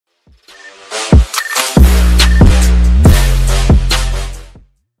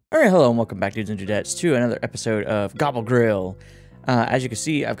Alright, hello and welcome back, dudes and dudettes, to another episode of Gobble Grill. As you can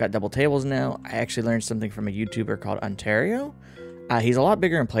see, I've got double tables now. I actually learned something from a YouTuber called Ontario. He's a lot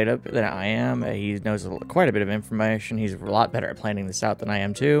bigger in PlateUp than I am. He knows quite a bit of information. He's a lot better at planning this out than I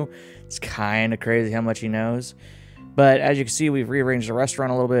am too. It's kind of crazy how much he knows. But as you can see, we've rearranged the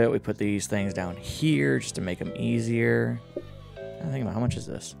restaurant a little bit. We put these things down here just to make them easier. I think about how much is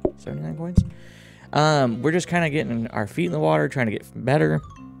this? 79 points? We're just kind of getting our feet in the water, trying to get better.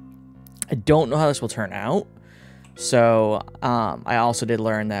 I don't know how this will turn out. So, I also did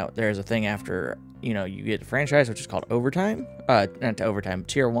learn that there's a thing after, you know, you get the franchise, which is called overtime. Not to overtime,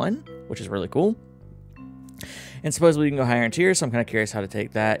 tier 1, which is really cool. And supposedly you can go higher in tiers, so I'm kind of curious how to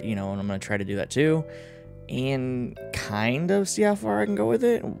take that, you know, and I'm going to try to do that too. And kind of see how far I can go with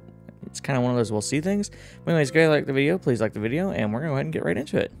it. It's kind of one of those we'll see things. But anyways, if you guys like the video, please like the video, and we're going to go ahead and get right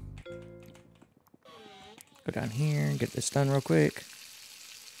into it. Go down here and get this done real quick.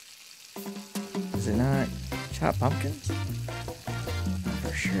 Is it not chop pumpkins?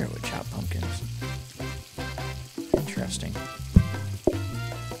 For sure it would chop pumpkins. Interesting.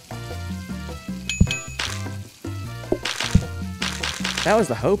 That was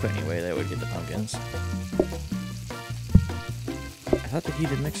the hope anyway, that it would get the pumpkins. I thought the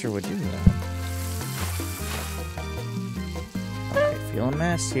heated mixer would do that. Okay, feel a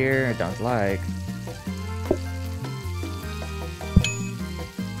mess here, I don't like.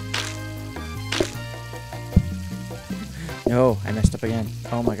 No, I messed up again.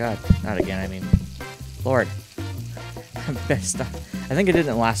 Oh my god. Not again, I mean... Lord. I messed up. I think I did in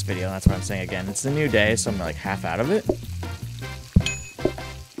the last video, and that's what I'm saying again. It's a new day, so I'm like half out of it.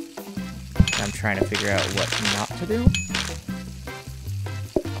 I'm trying to figure out what not to do.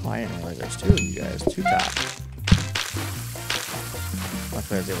 Oh, I didn't realize there's two of you guys. Two top.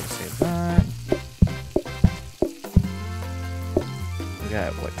 Luckily I was able to save that. We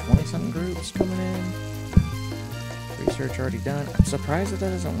got, what, 20-something groups coming in? Research already done. I'm surprised that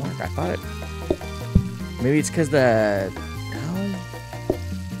doesn't work. I thought it... Maybe it's because the... No?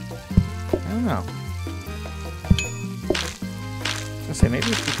 I don't know. I was gonna say, maybe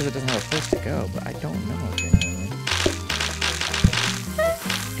it's because it doesn't have a place to go, but I don't know. Genuinely.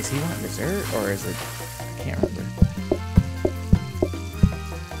 Is he wanting dessert, or is it... I can't remember.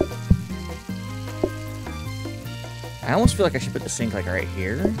 I almost feel like I should put the sink, like, right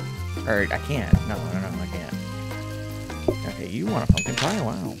here. Or, I can't. No, I can't. Okay, you want a pumpkin pie?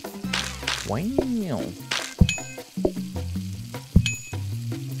 Wow. Wow.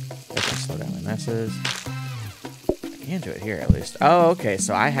 I can slow down my messes. I can do it here at least. Oh, okay,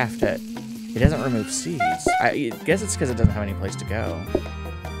 so I have to... It doesn't remove seeds. I guess it's because it doesn't have any place to go.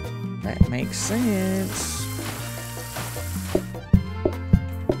 That makes sense.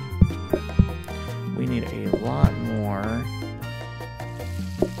 We need a lot more...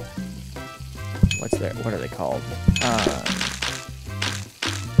 What's there? What are they called?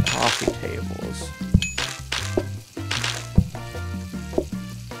 Coffee tables.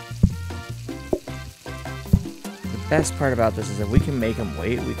 The best part about this is if we can make them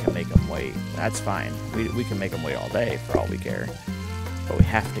wait, we can make them wait. That's fine. We can make them wait all day for all we care. But we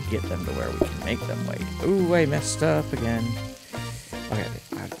have to get them to where we can make them wait. Ooh, I messed up again. Okay,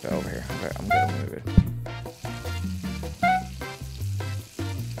 I have to go over here. Okay, I'm good.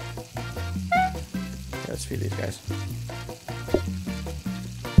 Let's feed these guys.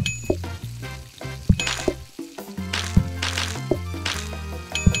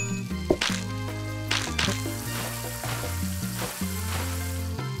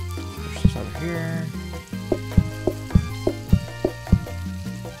 Push this over here.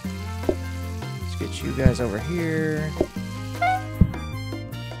 Let's get you guys over here.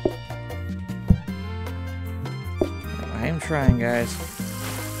 I am trying, guys.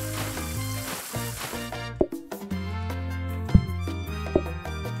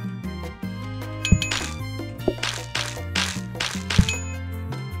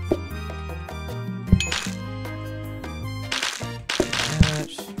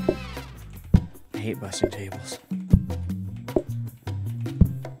 I hate busting tables.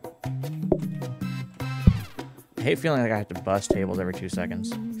 I hate feeling like I have to bust tables every 2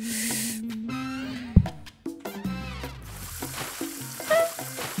 seconds.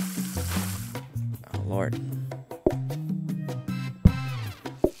 Oh, Lord.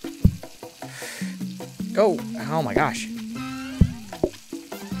 Go! Oh my gosh.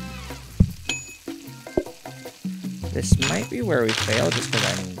 This might be where we fail just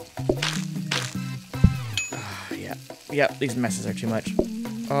because I'm... Yep, these messes are too much.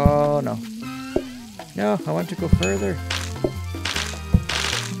 Oh, no. No, I want to go further.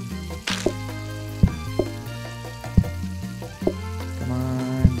 Come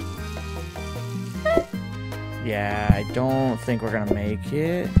on. Yeah, I don't think we're gonna make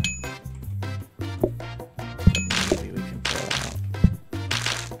it. Maybe we can pull it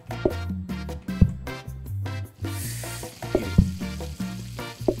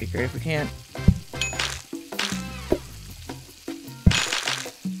out. Be great if we can.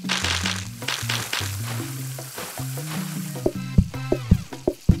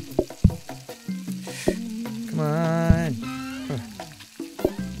 Come on.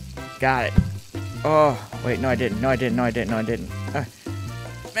 Got it. Oh, wait, no I didn't. No I didn't. No I didn't. No I didn't.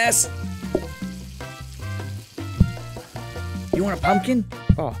 Mess. You want a pumpkin?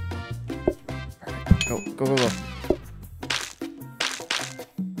 Oh. Perfect. Go, go, go, go.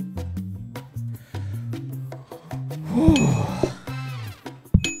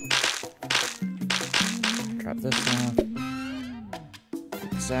 Drop this down.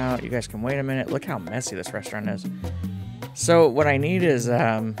 Get this out. You guys can wait a minute. Look how messy this restaurant is. So what I need is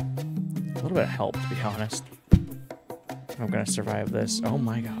a little bit of help, to be honest. If I'm gonna survive this. Oh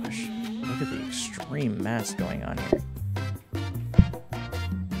my gosh. Look at the extreme mess going on here.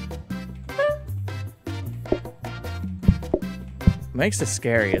 What makes this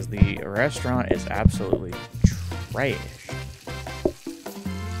scary is the restaurant is absolutely trash.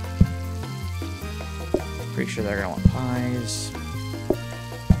 Pretty sure they're gonna want pies.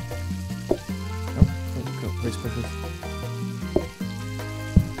 Nope. Go, please, please, please.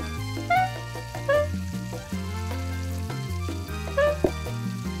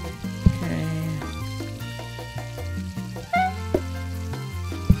 Okay.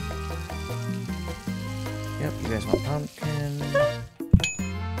 Yep, you guys want pumpkin.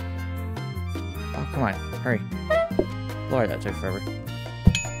 Oh, come on. Hurry. Lord, that took forever.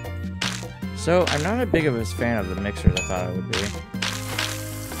 So, I'm not as big of a fan of the mixers I thought I would be.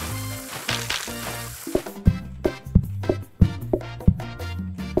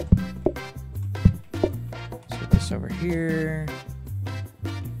 Let's get this over here.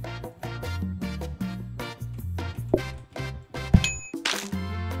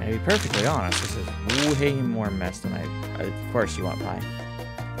 And to be perfectly honest, this is way more mess than of course you want pie.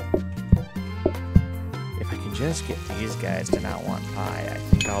 If I can just get these guys to not want pie, I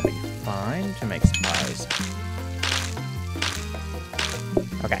think I'll be fine to make some pies.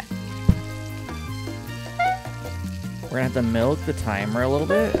 Okay. We're gonna have to milk the timer a little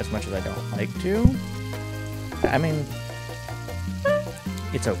bit, as much as I don't like to. I mean,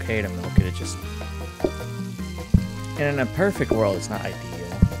 it's okay to milk it, it just... And in a perfect world, it's not ideal.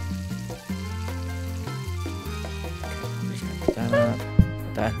 Okay, I'm just gonna put that up,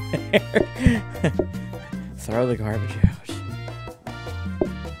 put that there. Throw the garbage out.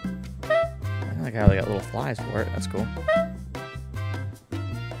 I like how they got little flies for it. That's cool.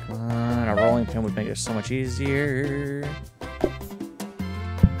 Come on, a rolling pin would make it so much easier.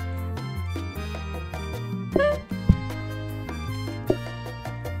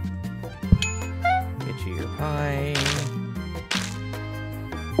 Get you your pie.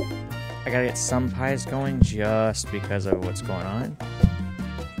 I gotta get some pies going just because of what's going on.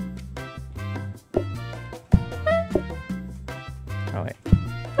 Oh, wait.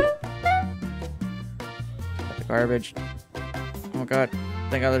 Got the garbage. Oh, God.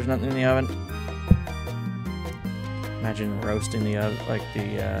 Thank God there's nothing in the oven. Imagine roasting the oven, like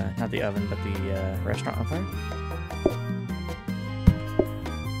the, not the oven, but the restaurant on fire.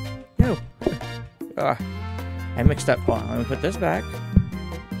 No. Ugh. I mixed up. Hold on, let me put this back.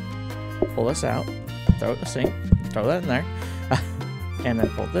 Pull this out. Throw it in the sink. Throw that in there. And then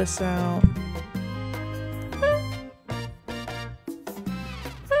pull this out.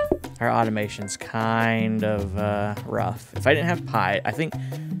 Our automation's kind of rough. If I didn't have pie, I think...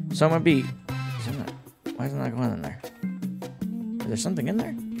 So I'm gonna be... Why is it not going in there? Is there something in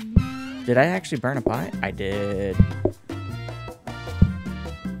there? Did I actually burn a pie? I did.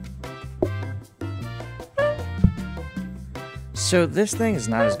 So this thing is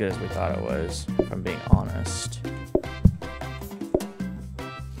not as good as we thought it was, if I'm being honest.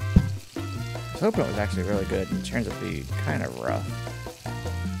 I was hoping it was actually really good, and it turns out to be kind of rough.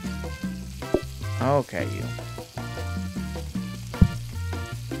 Okay, you.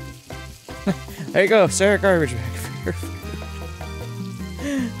 There you go, Sarah garbage bag for your food.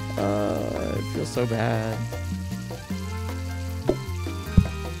 It feels so bad.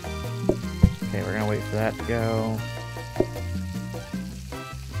 Okay, we're gonna wait for that to go.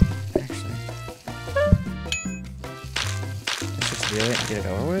 Actually, let's just do it and get it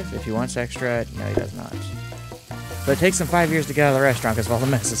over with. If he wants extra, no, he does not. But it takes him 5 years to get out of the restaurant because of all the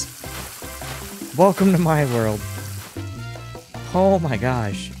messes. Welcome to my world. Oh my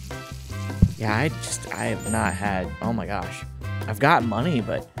gosh. Yeah, I have not had, oh my gosh. I've got money,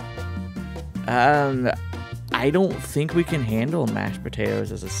 but, I don't think we can handle mashed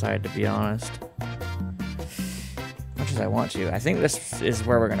potatoes as a side, to be honest. Much as I want to. I think this is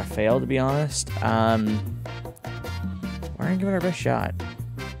where we're going to fail, to be honest. We're going to give it our best shot.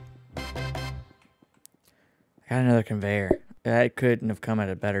 I got another conveyor. That couldn't have come at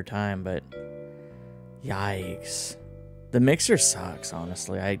a better time, but yikes. The mixer sucks,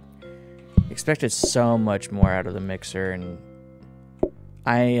 honestly. I expected so much more out of the mixer, and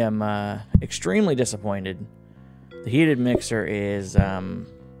I am extremely disappointed. The heated mixer is a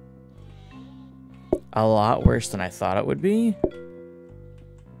lot worse than I thought it would be.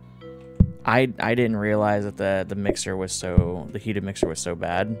 I didn't realize that the heated mixer was so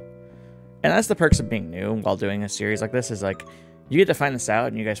bad. And that's the perks of being new while doing a series like this, is like you get to find this out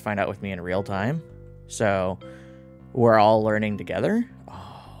and you guys find out with me in real time. So we're all learning together.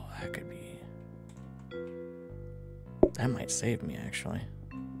 Oh, that might save me, actually.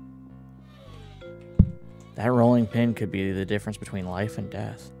 That rolling pin could be the difference between life and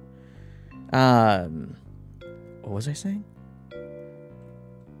death. What was I saying?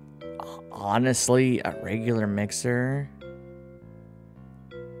 Honestly, a regular mixer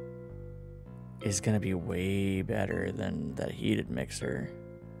is going to be way better than that heated mixer.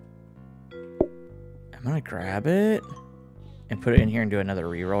 I'm going to grab it and put it in here and do another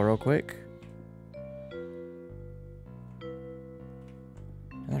reroll real quick.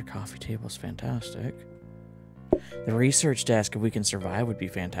 Another coffee table is fantastic. The research desk, if we can survive, would be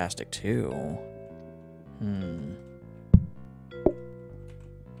fantastic too.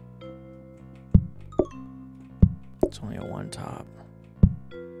 It's only a one top,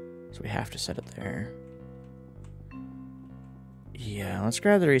 so we have to set it there. Yeah, let's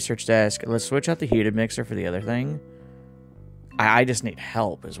grab the research desk. Let's switch out the heated mixer for the other thing. I just need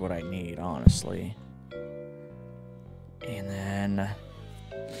help is what I need, honestly. And then...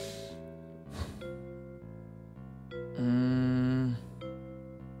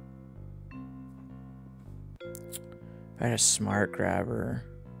 if I had a smart grabber,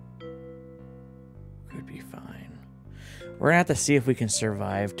 could be fine. We're gonna have to see if we can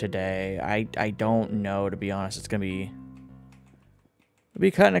survive today. I don't know, to be honest. It'll be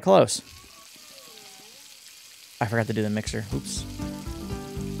cutting it close. I forgot to do the mixer. Oops.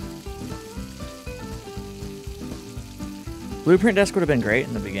 Blueprint desk would have been great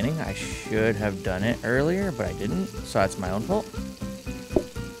in the beginning. I should have done it earlier, but I didn't, so that's my own fault.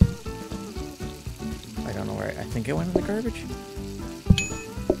 I don't know where. I think it went in the garbage.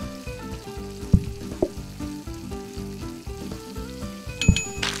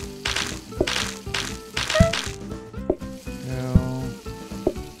 No.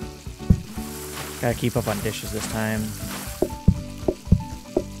 Gotta keep up on dishes this time.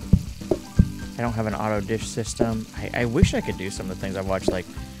 I don't have an auto dish system. I wish I could do some of the things I've watched like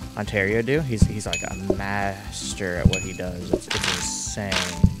Ontario do. He's like a master at what he does. It's insane.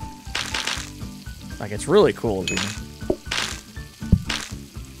 Like, it's really cool, dude.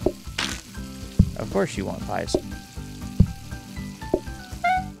 Of course you want pies.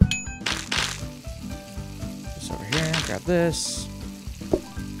 This over here. Grab this.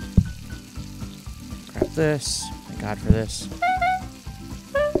 Grab this. Thank God for this.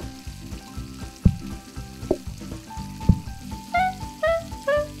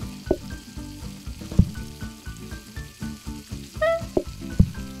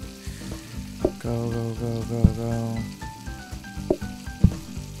 Go, go, go, go, go.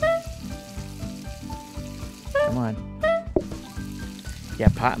 Come on. Yeah,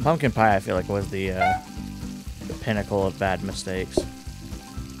 pumpkin pie, I feel like, was the pinnacle of bad mistakes.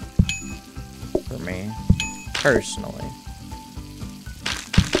 For me. Personally.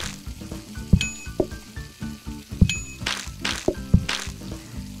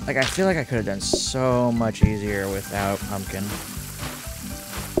 Like, I feel like I could have done so much easier without pumpkin.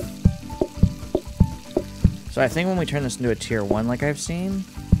 So I think when we turn this into a tier 1 like I've seen,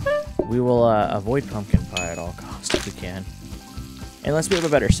 we will avoid pumpkin pie at all costs if we can. Unless we have a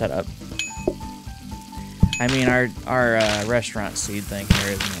better setup. I mean, our restaurant seed thing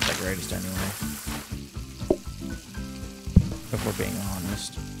here isn't the greatest anyway. If we're being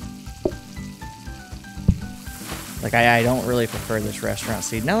honest. Like, I don't really prefer this restaurant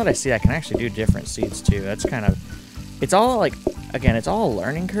seed. Now that I see I can actually do different seeds too, that's kind of... It's all like... Again, it's all a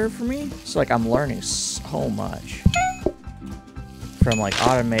learning curve for me. So, like, I'm learning so much. From, like,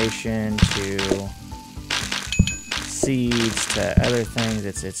 automation to seeds to other things.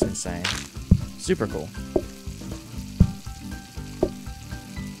 It's insane. Super cool.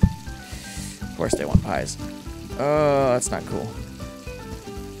 Of course they want pies. Oh, that's not cool.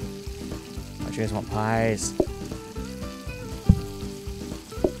 Don't you guys want pies?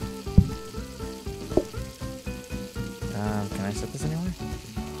 I set this anywhere?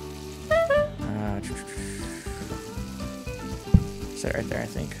 Set it right there, I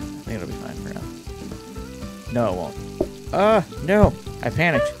think. I think it'll be fine for now. No, it won't. No! I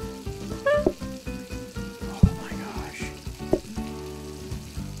panicked. Oh my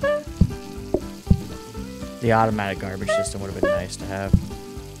gosh. The automatic garbage system would have been nice to have.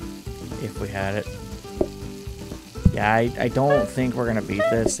 If we had it. Yeah, I don't think we're gonna beat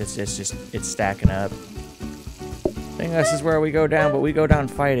this. It's just it's stacking up. I think this is where we go down, but we go down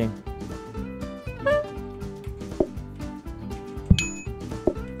fighting.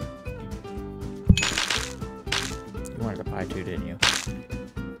 You wanted a pie too, didn't you?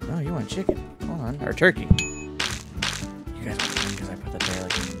 No, you want chicken. Hold on. Or turkey. You guys want chicken because I put that there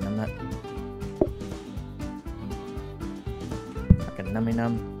like a numb nut. Fucking nummy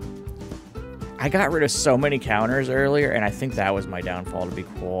numb. I got rid of so many counters earlier, and I think that was my downfall, to be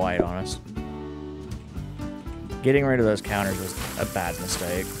quite honest. Getting rid of those counters was a bad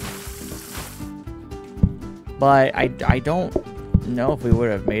mistake. But I don't know if we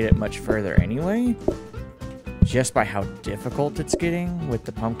would have made it much further anyway. Just by how difficult it's getting with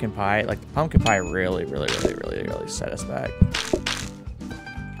the pumpkin pie. Like, the pumpkin pie really set us back.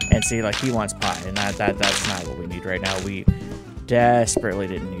 And see, like, he wants pie, and that's not what we need right now. We desperately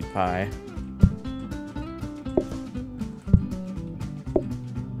didn't need pie.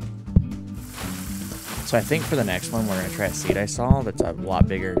 So I think for the next one, we're going to try a seed I saw that's a lot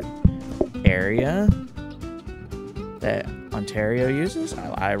bigger area that Ontario uses.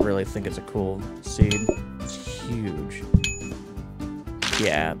 I really think it's a cool seed. It's huge.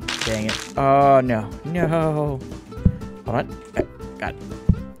 Yeah, dang it. Oh, no. No. Hold on. God.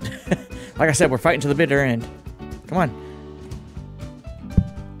 Like I said, we're fighting to the bitter end. Come on.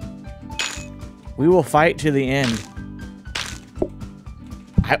 We will fight to the end.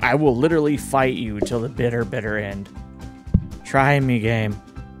 I will literally fight you till the bitter end. Try me, game.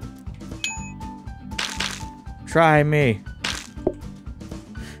 Try me.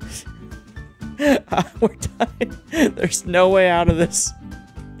 We're done. There's no way out of this.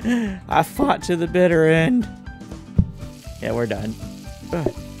 I fought to the bitter end. Yeah, we're done.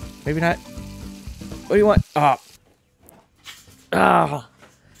 Ugh. Maybe not. What do you want? Oh. Oh.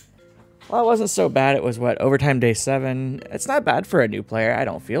 Well, it wasn't so bad. It was, what, overtime day 7. It's not bad for a new player, I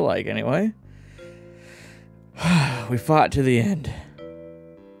don't feel like, anyway. We fought to the end.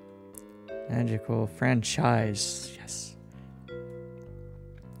 Magical franchise. Yes.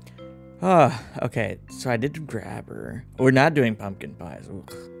 Okay. So I did grab her. We're not doing pumpkin pies.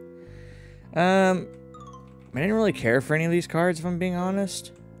 Ugh. I didn't really care for any of these cards, if I'm being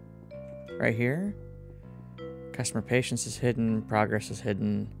honest. Right here. Customer patience is hidden. Progress is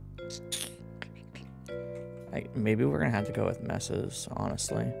hidden. Maybe we're gonna have to go with messes,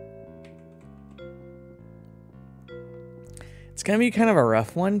 honestly. It's gonna be kind of a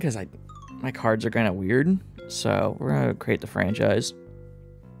rough one because my cards are kind of weird. So we're gonna create the franchise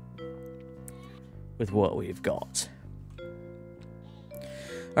with what we've got.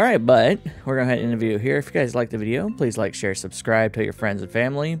 All right, but we're gonna end the video here. If you guys liked the video, please like, share, subscribe, tell your friends and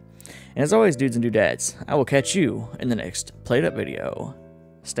family. And as always, dudes and dudettes, I will catch you in the next PlateUp video.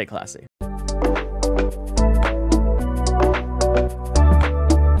 Stay classy.